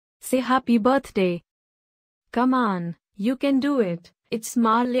say happy birthday. Come on, you can do it. It's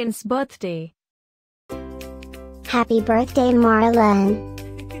Marleen's birthday. Happy birthday, Marleen.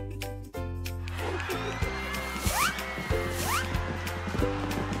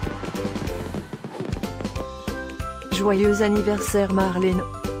 Joyeux anniversaire, Marleen.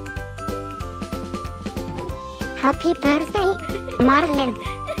 Happy birthday, Marleen.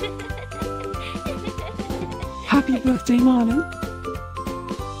 Happy birthday, Marleen.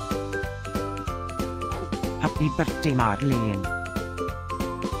 Happy birthday, Marleen.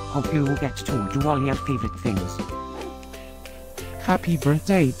 Hope you get to do all your favorite things. Happy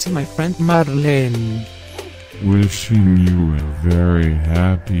birthday to my friend Marleen. Wishing you a very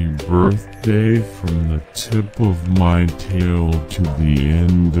happy birthday from the tip of my tail to the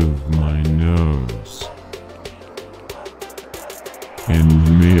end of my nose.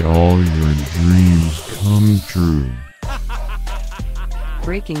 And may all your dreams come true.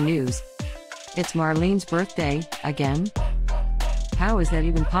 Breaking news. It's Marleen's birthday, again? How is that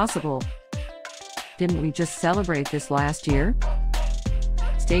even possible? Didn't we just celebrate this last year?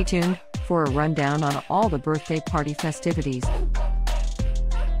 Stay tuned for a rundown on all the birthday party festivities.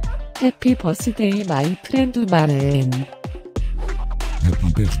 Happy birthday, my friend Marleen.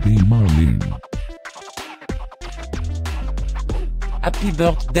 Happy birthday, Marleen. Happy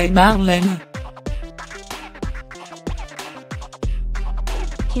birthday, Marleen.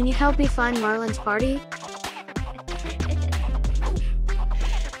 Can you help me find Marleen's party?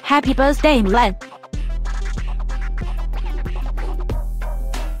 Happy birthday, Marleen.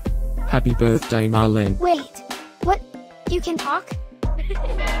 Happy birthday, Marleen. Wait, what? You can talk?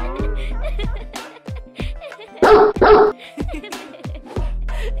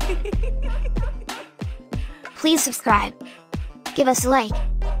 Please subscribe, give us a like,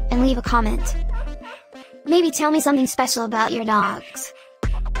 and leave a comment. Maybe tell me something special about your dogs.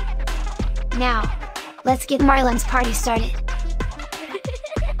 Now, let's get Marleen's party started.